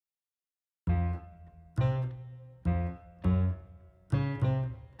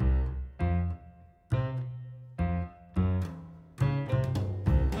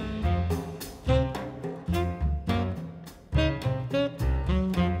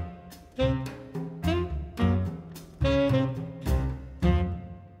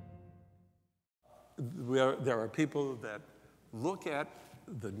there are people that look at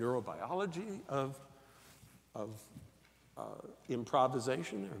the neurobiology of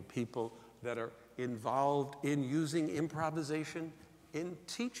improvisation. There are people that are involved in using improvisation in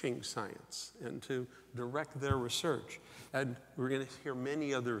teaching science and to direct their research. And we're going to hear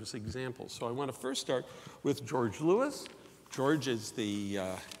many others examples. So I want to first start with George Lewis. George is the,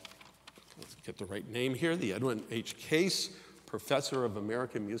 let's get the right name here, the Edwin H. Case Professor of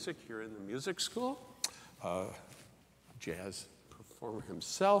American Music here in the Music School. Jazz performer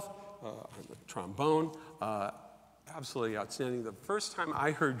himself on the trombone. Absolutely outstanding. The first time I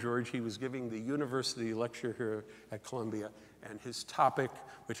heard George, he was giving the university lecture here at Columbia, and his topic,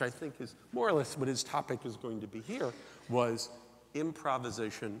 which I think is more or less what his topic is going to be here, was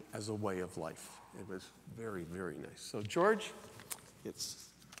improvisation as a way of life. It was very, very nice. So George, it's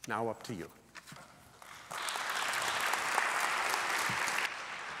now up to you.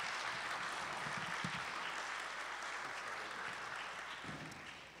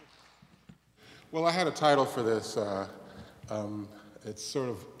 Well, I had a title for this. It's sort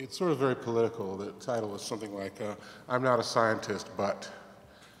of very political. The title was something like, "I'm not a scientist, but,"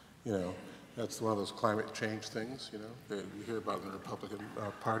 you know, that's one of those climate change things, you know, that you hear about in the Republican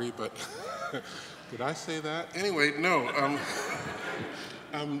Party. But did I say that? Anyway, no.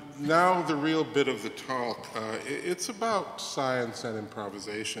 Now the real bit of the talk. It's about science and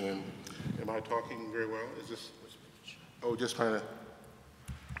improvisation. And am I talking very well? Is this? Oh, just trying to.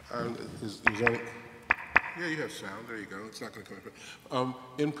 Is that, yeah, you have sound. There you go. It's not going to come up.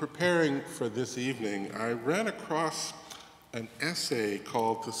 In preparing for this evening, I ran across an essay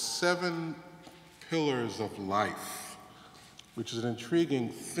called "The 7 Pillars of Life," which is an intriguing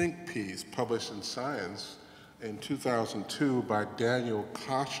think piece published in Science in 2002 by Daniel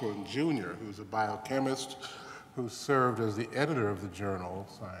Koshland Jr., who's a biochemist who served as the editor of the journal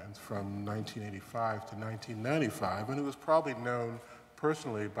Science from 1985 to 1995, and who was probably known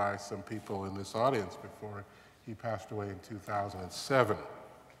personally by some people in this audience before he passed away in 2007.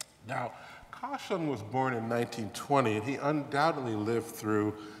 Now, Koshland was born in 1920, and he undoubtedly lived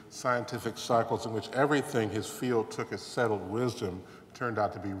through scientific cycles in which everything his field took as settled wisdom turned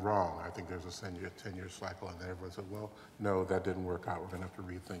out to be wrong. I think there's a 10-year cycle, and then everyone said, well, no, that didn't work out. We're going to have to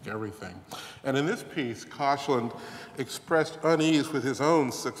rethink everything. And in this piece, Koshland expressed unease with his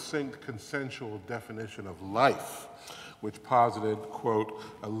own succinct consensual definition of life, which posited, quote,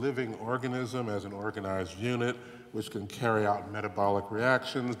 "a living organism as an organized unit which can carry out metabolic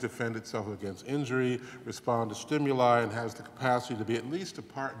reactions, defend itself against injury, respond to stimuli, and has the capacity to be at least a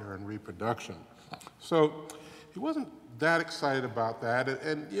partner in reproduction." So he wasn't that excited about that.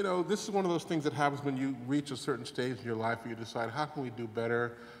 And you know, this is one of those things that happens when you reach a certain stage in your life where you decide, how can we do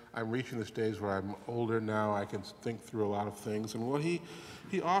better? I'm reaching the stage where I'm older now, I can think through a lot of things. And what he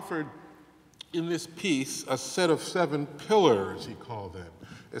offered in this piece, a set of 7 pillars, he called them,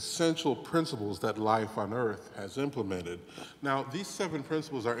 essential principles that life on Earth has implemented. Now, these 7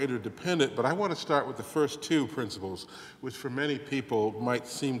 principles are interdependent, but I want to start with the first 2 principles, which for many people might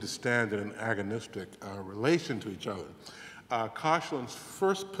seem to stand in an agonistic relation to each other. Koshland's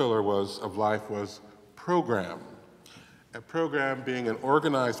first pillar of life was program. A program being an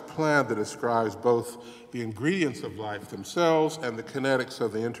organized plan that describes both the ingredients of life themselves and the kinetics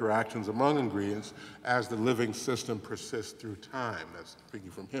of the interactions among ingredients as the living system persists through time. That's speaking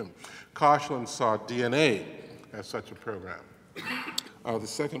from him. Koshland saw DNA as such a program. The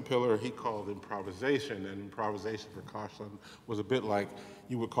second pillar he called improvisation, and improvisation for Koshland was a bit like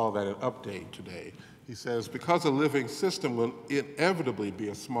you would call that an update today. He says, because a living system will inevitably be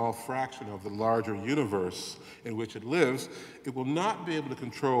a small fraction of the larger universe in which it lives, it will not be able to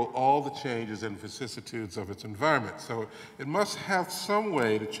control all the changes and vicissitudes of its environment. So it must have some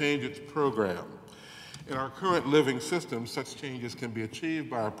way to change its program. In our current living system, such changes can be achieved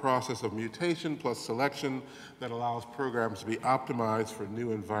by a process of mutation plus selection that allows programs to be optimized for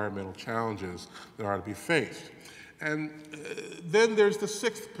new environmental challenges that are to be faced. And then there's the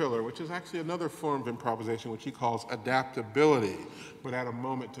 6th pillar, which is actually another form of improvisation, which he calls adaptability, but at a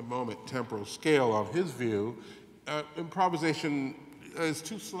moment-to-moment temporal scale. On his view, improvisation is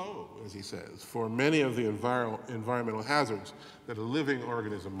too slow, as he says, for many of the environmental hazards that a living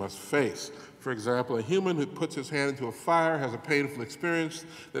organism must face. For example, a human who puts his hand into a fire has a painful experience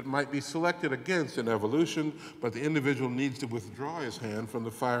that might be selected against in evolution, but the individual needs to withdraw his hand from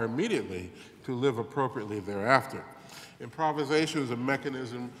the fire immediately to live appropriately thereafter. Improvisation is a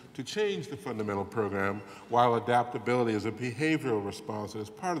mechanism to change the fundamental program, while adaptability is a behavioral response that is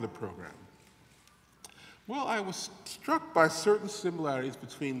part of the program. Well, I was struck by certain similarities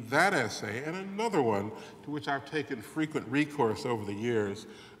between that essay and another one to which I've taken frequent recourse over the years,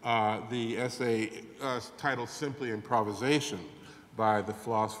 the essay titled simply Improvisation by the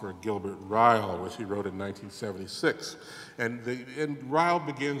philosopher Gilbert Ryle, which he wrote in 1976. And Ryle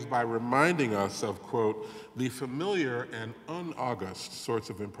begins by reminding us of, quote, the familiar and unaugust sorts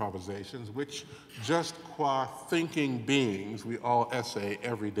of improvisations which just qua thinking beings we all essay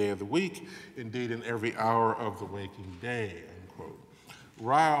every day of the week, indeed in every hour of the waking day, end quote.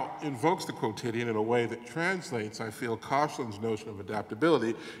 Ryle invokes the quotidian in a way that translates, I feel, Koshland's notion of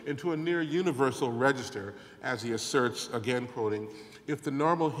adaptability into a near universal register as he asserts, again quoting, if the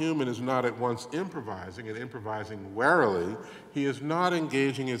normal human is not at once improvising and improvising warily, he is not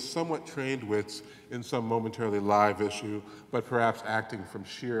engaging his somewhat trained wits in some momentarily live issue, but perhaps acting from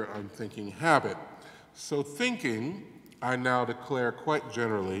sheer unthinking habit. So thinking, I now declare quite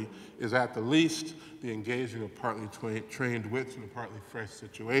generally, is at the least the engaging of partly trained wits in a partly fresh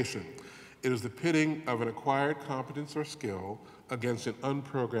situation. It is the pitting of an acquired competence or skill against an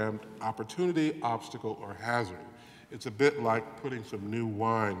unprogrammed opportunity, obstacle, or hazard. It's a bit like putting some new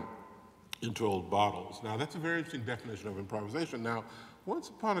wine into old bottles. Now, that's a very interesting definition of improvisation. Now, once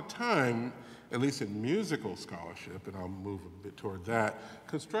upon a time, at least in musical scholarship, and I'll move a bit toward that,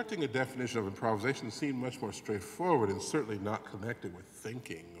 constructing a definition of improvisation seemed much more straightforward and certainly not connected with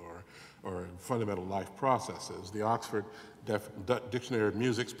thinking or fundamental life processes. The Oxford Dictionary of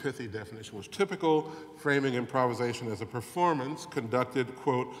Music's pithy definition was typical, framing improvisation as a performance conducted,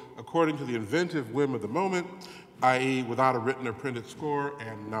 quote, according to the inventive whim of the moment, i.e. without a written or printed score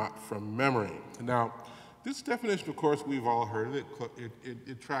and not from memory. Now, this definition, of course, we've all heard it.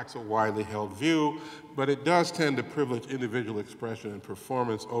 It tracks a widely held view, but it does tend to privilege individual expression and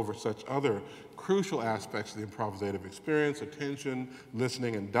performance over such other crucial aspects of the improvisative experience, attention,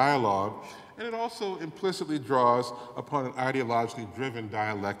 listening, and dialogue. And it also implicitly draws upon an ideologically driven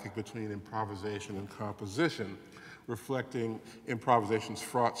dialectic between improvisation and composition, reflecting improvisation's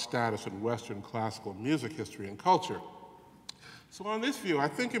fraught status in Western classical music history and culture. So on this view, I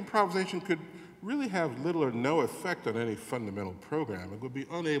think improvisation could really have little or no effect on any fundamental program. It would be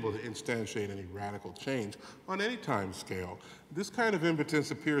unable to instantiate any radical change on any time scale. This kind of impotence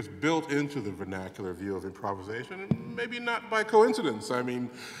appears built into the vernacular view of improvisation, and maybe not by coincidence. I mean,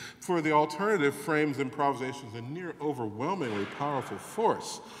 for the alternative frames improvisation as a near overwhelmingly powerful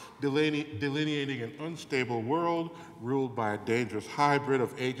force, delineating an unstable world ruled by a dangerous hybrid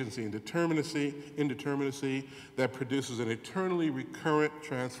of agency and indeterminacy that produces an eternally recurrent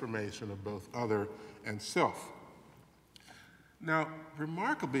transformation of both other and self. Now,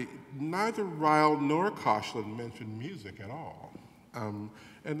 remarkably, neither Ryle nor Koshland mentioned music at all.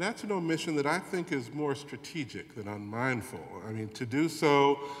 And that's an omission that I think is more strategic than unmindful. I mean, to do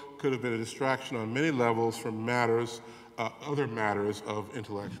so could have been a distraction on many levels from other matters of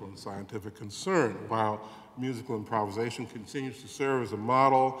intellectual and scientific concern, while musical improvisation continues to serve as a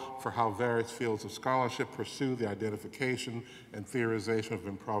model for how various fields of scholarship pursue the identification and theorization of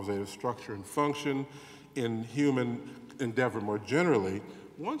improvisative structure and function in human endeavor more generally.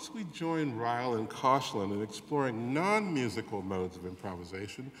 Once we join Ryle and Koshland in exploring non-musical modes of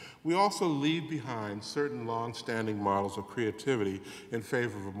improvisation, we also leave behind certain long-standing models of creativity in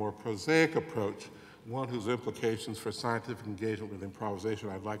favor of a more prosaic approach, one whose implications for scientific engagement with improvisation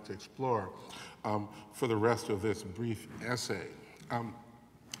I'd like to explore for the rest of this brief essay.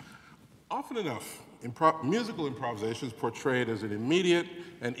 Often enough, musical improvisation is portrayed as an immediate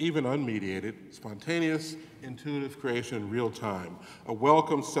and even unmediated, spontaneous, intuitive creation in real time, a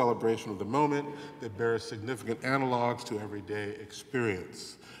welcome celebration of the moment that bears significant analogs to everyday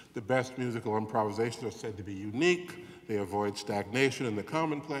experience. The best musical improvisations are said to be unique. They avoid stagnation in the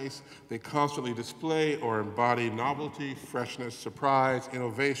commonplace. They constantly display or embody novelty, freshness, surprise,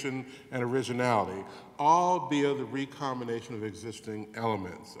 innovation, and originality, all via the recombination of existing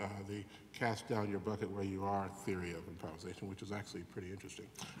elements, the cast down your bucket where you are theory of improvisation, which is actually pretty interesting.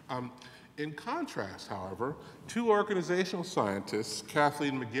 In contrast, however, two organizational scientists,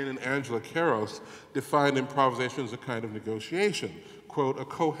 Kathleen McGinn and Angela Karos, defined improvisation as a kind of negotiation, quote, a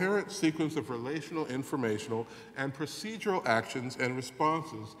coherent sequence of relational, informational, and procedural actions and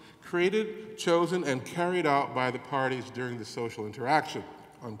responses created, chosen, and carried out by the parties during the social interaction,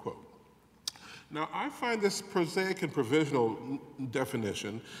 unquote. Now, I find this prosaic and provisional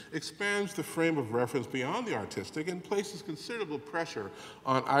definition expands the frame of reference beyond the artistic and places considerable pressure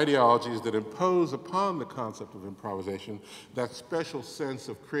on ideologies that impose upon the concept of improvisation that special sense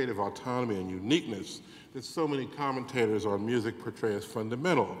of creative autonomy and uniqueness that so many commentators on music portray as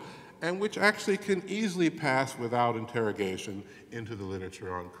fundamental, and which actually can easily pass without interrogation into the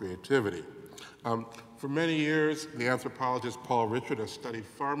literature on creativity. For many years, the anthropologist Paul Richard has studied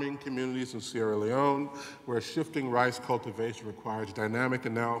farming communities in Sierra Leone, where shifting rice cultivation requires dynamic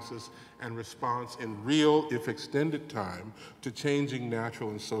analysis and response in real, if extended time, to changing natural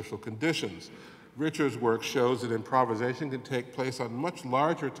and social conditions. Richard's work shows that improvisation can take place on much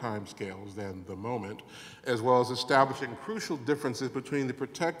larger timescales than the moment, as well as establishing crucial differences between the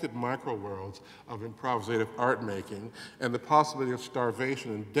protected micro-worlds of improvisative art making and the possibility of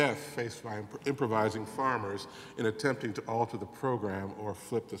starvation and death faced by improvising farmers in attempting to alter the program or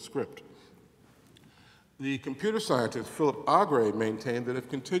flip the script. The computer scientist Philip Agre maintained that if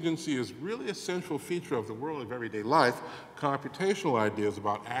contingency is really a central feature of the world of everyday life, computational ideas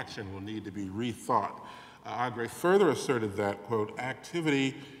about action will need to be rethought. Agre further asserted that, quote,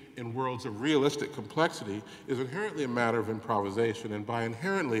 activity in worlds of realistic complexity is inherently a matter of improvisation, and by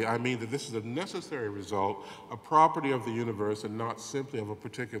inherently, I mean that this is a necessary result, a property of the universe, and not simply of a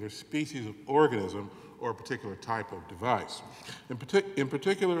particular species of organism or a particular type of device. In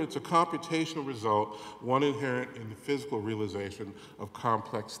particular, it's a computational result, one inherent in the physical realization of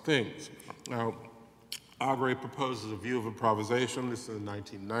complex things. Now, Agre proposes a view of improvisation, this is in the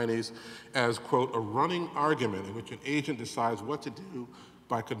 1990s, as, quote, a running argument in which an agent decides what to do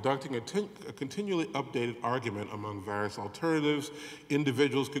by conducting a continually updated argument among various alternatives.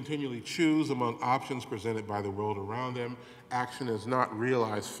 Individuals continually choose among options presented by the world around them. Action is not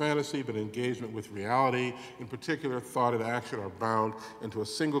realized fantasy, but engagement with reality. In particular, thought and action are bound into a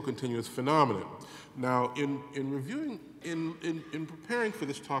single continuous phenomenon. Now, in preparing for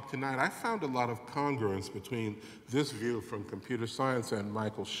this talk tonight, I found a lot of congruence between this view from computer science and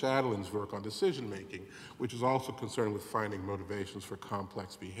Michael Shadlin's work on decision making, which is also concerned with finding motivations for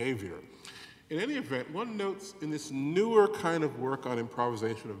complex behavior. In any event, one notes in this newer kind of work on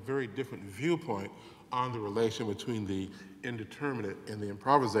improvisation a very different viewpoint on the relation between the indeterminate and the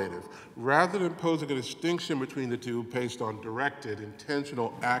improvisative. Rather than posing a distinction between the two based on directed,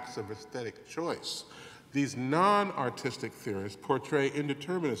 intentional acts of aesthetic choice, these non-artistic theorists portray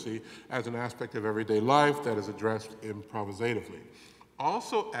indeterminacy as an aspect of everyday life that is addressed improvisatively.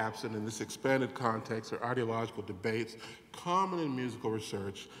 Also absent in this expanded context are ideological debates common in musical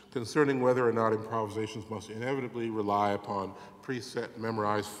research concerning whether or not improvisations must inevitably rely upon preset,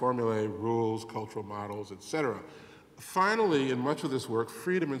 memorized formulae, rules, cultural models, etc. Finally, in much of this work,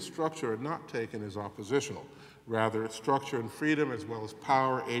 freedom and structure are not taken as oppositional. Rather, structure and freedom, as well as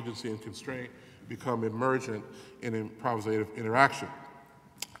power, agency, and constraint, become emergent in improvisative interaction.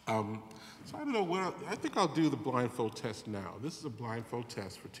 So I don't know, I think I'll do the blindfold test now. This is a blindfold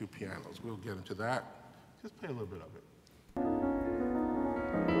test for two pianos. We'll get into that. Just play a little bit of it.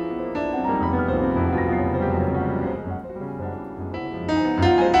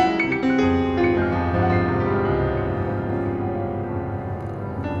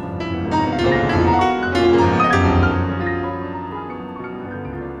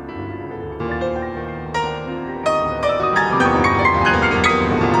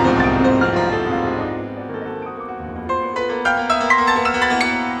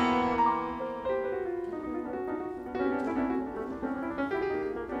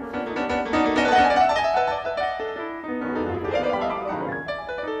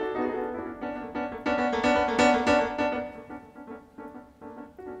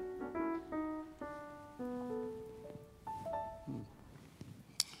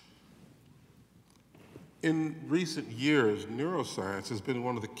 In recent years, neuroscience has been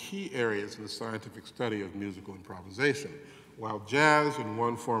one of the key areas in the scientific study of musical improvisation. While jazz, in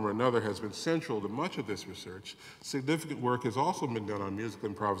one form or another, has been central to much of this research, significant work has also been done on musical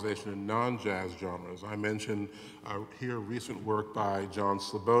improvisation in non-jazz genres. I mentioned here recent work by John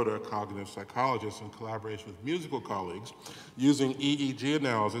Sloboda, a cognitive psychologist, in collaboration with musical colleagues, using EEG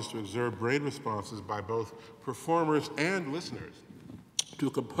analysis to observe brain responses by both performers and listeners to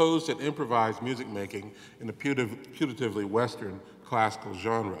composed and improvised music making in a putatively Western classical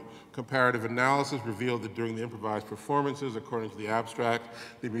genre. Comparative analysis revealed that during the improvised performances, according to the abstract,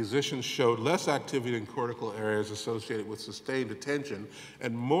 the musicians showed less activity in cortical areas associated with sustained attention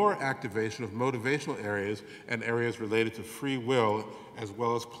and more activation of motivational areas and areas related to free will, as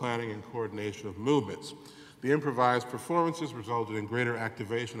well as planning and coordination of movements. The improvised performances resulted in greater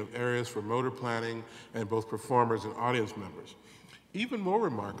activation of areas for motor planning and both performers and audience members. Even more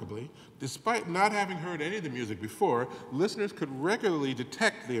remarkably, despite not having heard any of the music before, listeners could regularly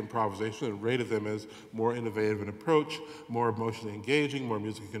detect the improvisation and rated them as more innovative in approach, more emotionally engaging, more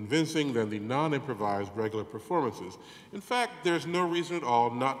musically convincing than the non-improvised regular performances. In fact, there's no reason at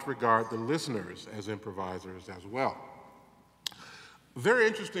all not to regard the listeners as improvisers as well. Very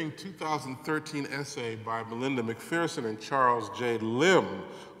interesting 2013 essay by Melinda McPherson and Charles J. Lim,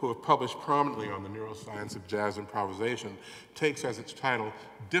 who have published prominently on the neuroscience of jazz improvisation, takes as its title,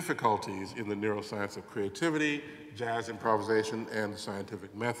 Difficulties in the Neuroscience of Creativity, Jazz Improvisation, and the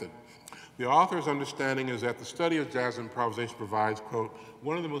Scientific Method. The author's understanding is that the study of jazz improvisation provides, quote,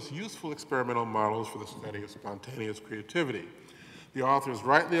 one of the most useful experimental models for the study of spontaneous creativity. The authors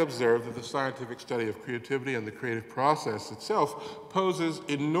rightly observe that the scientific study of creativity and the creative process itself poses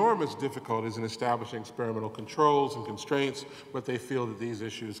enormous difficulties in establishing experimental controls and constraints, but they feel that these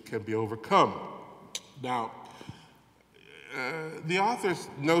issues can be overcome. Now, the author's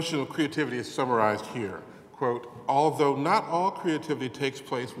notion of creativity is summarized here. Quote, although not all creativity takes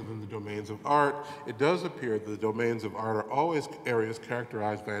place within the domains of art, it does appear that the domains of art are always areas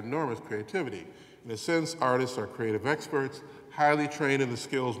characterized by enormous creativity. In a sense, artists are creative experts, highly trained in the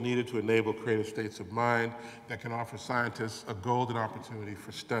skills needed to enable creative states of mind that can offer scientists a golden opportunity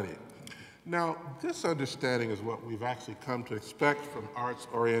for study. Now, this understanding is what we've actually come to expect from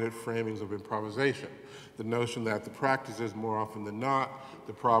arts-oriented framings of improvisation. The notion that the practice is, more often than not,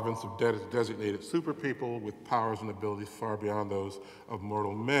 the province of designated superpeople with powers and abilities far beyond those of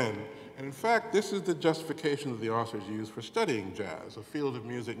mortal men. And in fact, this is the justification that the authors use for studying jazz, a field of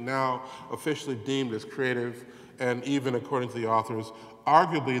music now officially deemed as creative and even, according to the authors,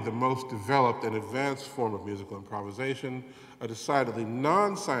 arguably the most developed and advanced form of musical improvisation, a decidedly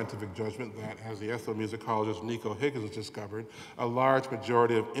non-scientific judgment that, as the ethnomusicologist Nico Higgins discovered, a large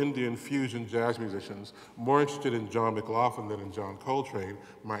majority of Indian fusion jazz musicians more interested in John McLaughlin than in John Coltrane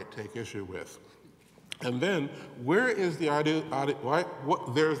might take issue with. And then, where is the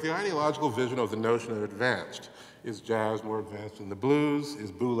there's the ideological vision of the notion of advanced. Is jazz more advanced than the blues?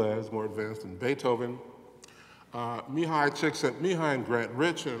 Is Boulez more advanced than Beethoven? Mihai and Grant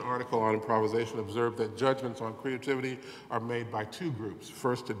Rich, in an article on improvisation, observed that judgments on creativity are made by two groups.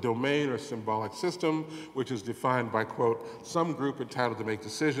 First, a domain or symbolic system, which is defined by, quote, some group entitled to make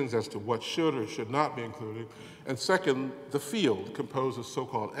decisions as to what should or should not be included. And second, the field, composed of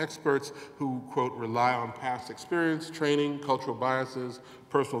so-called experts who, quote, rely on past experience, training, cultural biases,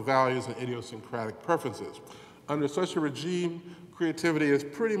 personal values, and idiosyncratic preferences. Under such a regime, creativity is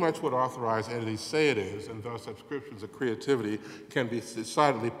pretty much what authorized entities say it is, and thus subscriptions of creativity can be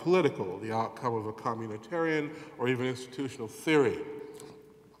decidedly political, the outcome of a communitarian or even institutional theory.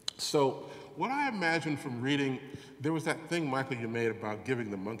 So what I imagine from reading, there was that thing, Michael, you made about giving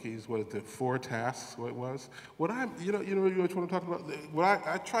the monkeys, what is it, 4 tasks, what it was? What I, you know what I'm talking about? What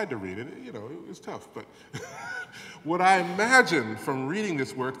I tried to read it, you know, it was tough, but what I imagine from reading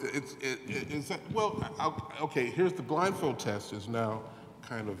this work is that, well, okay, here's the blindfold test is now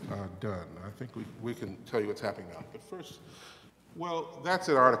kind of done. I think we can tell you what's happening now. But first, well, that's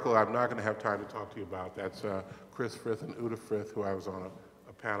an article I'm not going to have time to talk to you about. That's Chris Frith and Uta Frith, who I was on a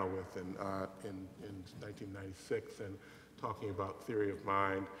panel with in 1996, and talking about theory of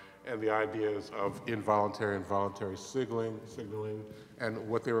mind and the ideas of involuntary and voluntary signaling, and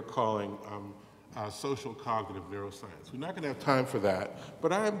what they were calling social cognitive neuroscience. We're not going to have time for that,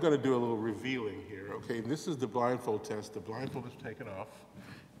 but I am going to do a little revealing here, okay? And this is the blindfold test. The blindfold is taken off,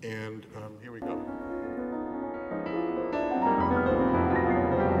 and here we go.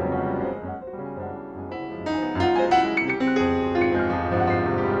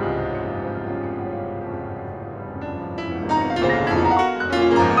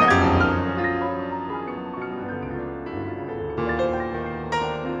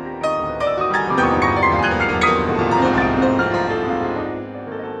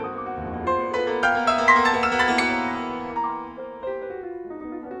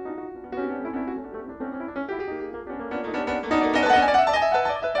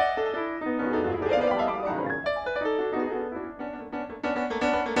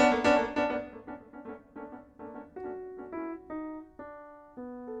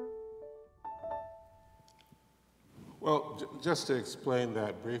 Well, just to explain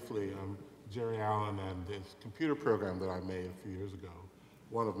that briefly, Jerry Allen and this computer program that I made a few years ago,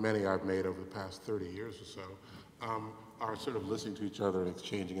 one of many I've made over the past 30 years or so, are sort of listening to each other and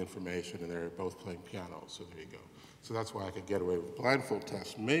exchanging information, and they're both playing piano, so there you go. So that's why I could get away with the blindfold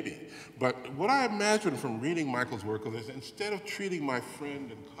test, maybe. But what I imagine from reading Michael's work is instead of treating my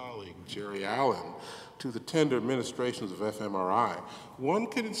friend and colleague, Jerry Allen, to the tender administrations of fMRI, one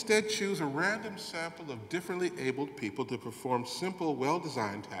could instead choose a random sample of differently abled people to perform simple,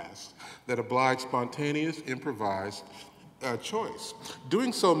 well-designed tasks that oblige spontaneous, improvised choice.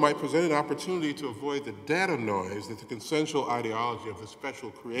 Doing so might present an opportunity to avoid the data noise that the consensual ideology of the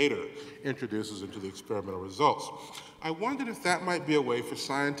special creator introduces into the experimental results. I wondered if that might be a way for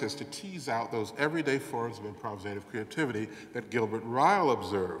scientists to tease out those everyday forms of improvisative creativity that Gilbert Ryle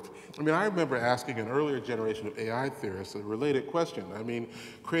observed. I mean, I remember asking an earlier generation of AI theorists a related question. I mean,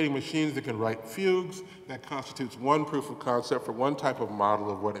 creating machines that can write fugues, that constitutes one proof of concept for one type of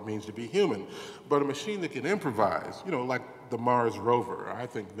model of what it means to be human. But a machine that can improvise, you know, like the Mars rover, I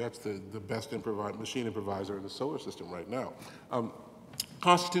think that's the best machine improviser in the solar system right now.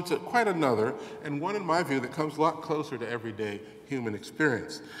 Constitutes quite another, and one, in my view, that comes a lot closer to everyday human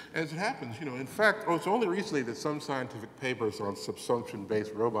experience. As it happens, you know, in fact, it's only recently that some scientific papers on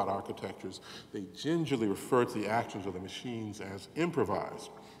subsumption-based robot architectures, they gingerly refer to the actions of the machines as improvised.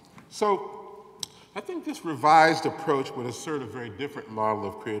 So, I think this revised approach would assert a very different model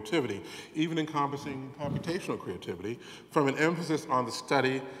of creativity, even encompassing computational creativity, from an emphasis on the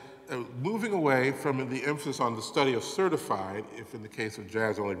study moving away from the emphasis on the study of certified, if in the case of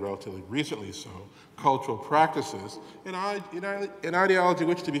jazz only relatively recently so, cultural practices, an ideology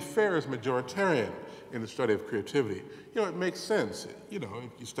which, to be fair, is majoritarian in the study of creativity. You know, it makes sense. You know,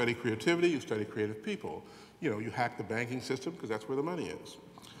 if you study creativity, you study creative people. You know, you hack the banking system because that's where the money is.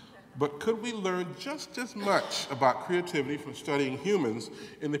 But could we learn just as much about creativity from studying humans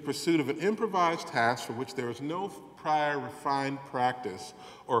in the pursuit of an improvised task for which there is no prior refined practice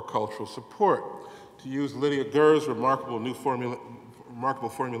or cultural support? To use Lydia Gurr's remarkable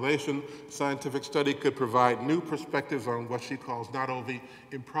formulation, scientific study could provide new perspectives on what she calls not only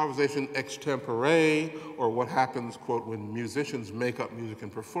improvisation extempore, or what happens, quote, when musicians make up music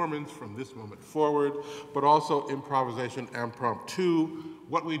and performance from this moment forward, but also improvisation impromptu,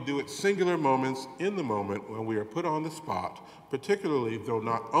 what we do at singular moments in the moment when we are put on the spot, particularly, though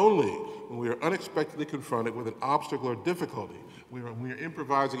not only, when we are unexpectedly confronted with an obstacle or difficulty. When we are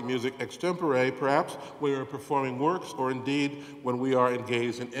improvising music extempore, perhaps when we are performing works, or indeed when we are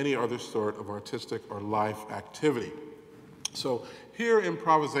engaged in any other sort of artistic or life activity. So here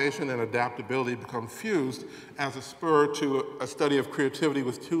improvisation and adaptability become fused as a spur to a study of creativity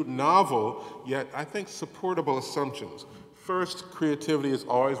with two novel, yet I think supportable assumptions. First, creativity is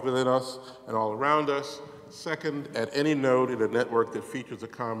always within us and all around us. Second, at any node in a network that features a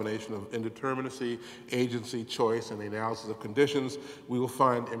combination of indeterminacy, agency, choice, and the analysis of conditions, we will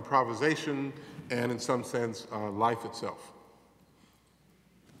find improvisation and, in some sense, life itself.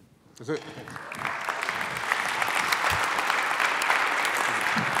 That's it.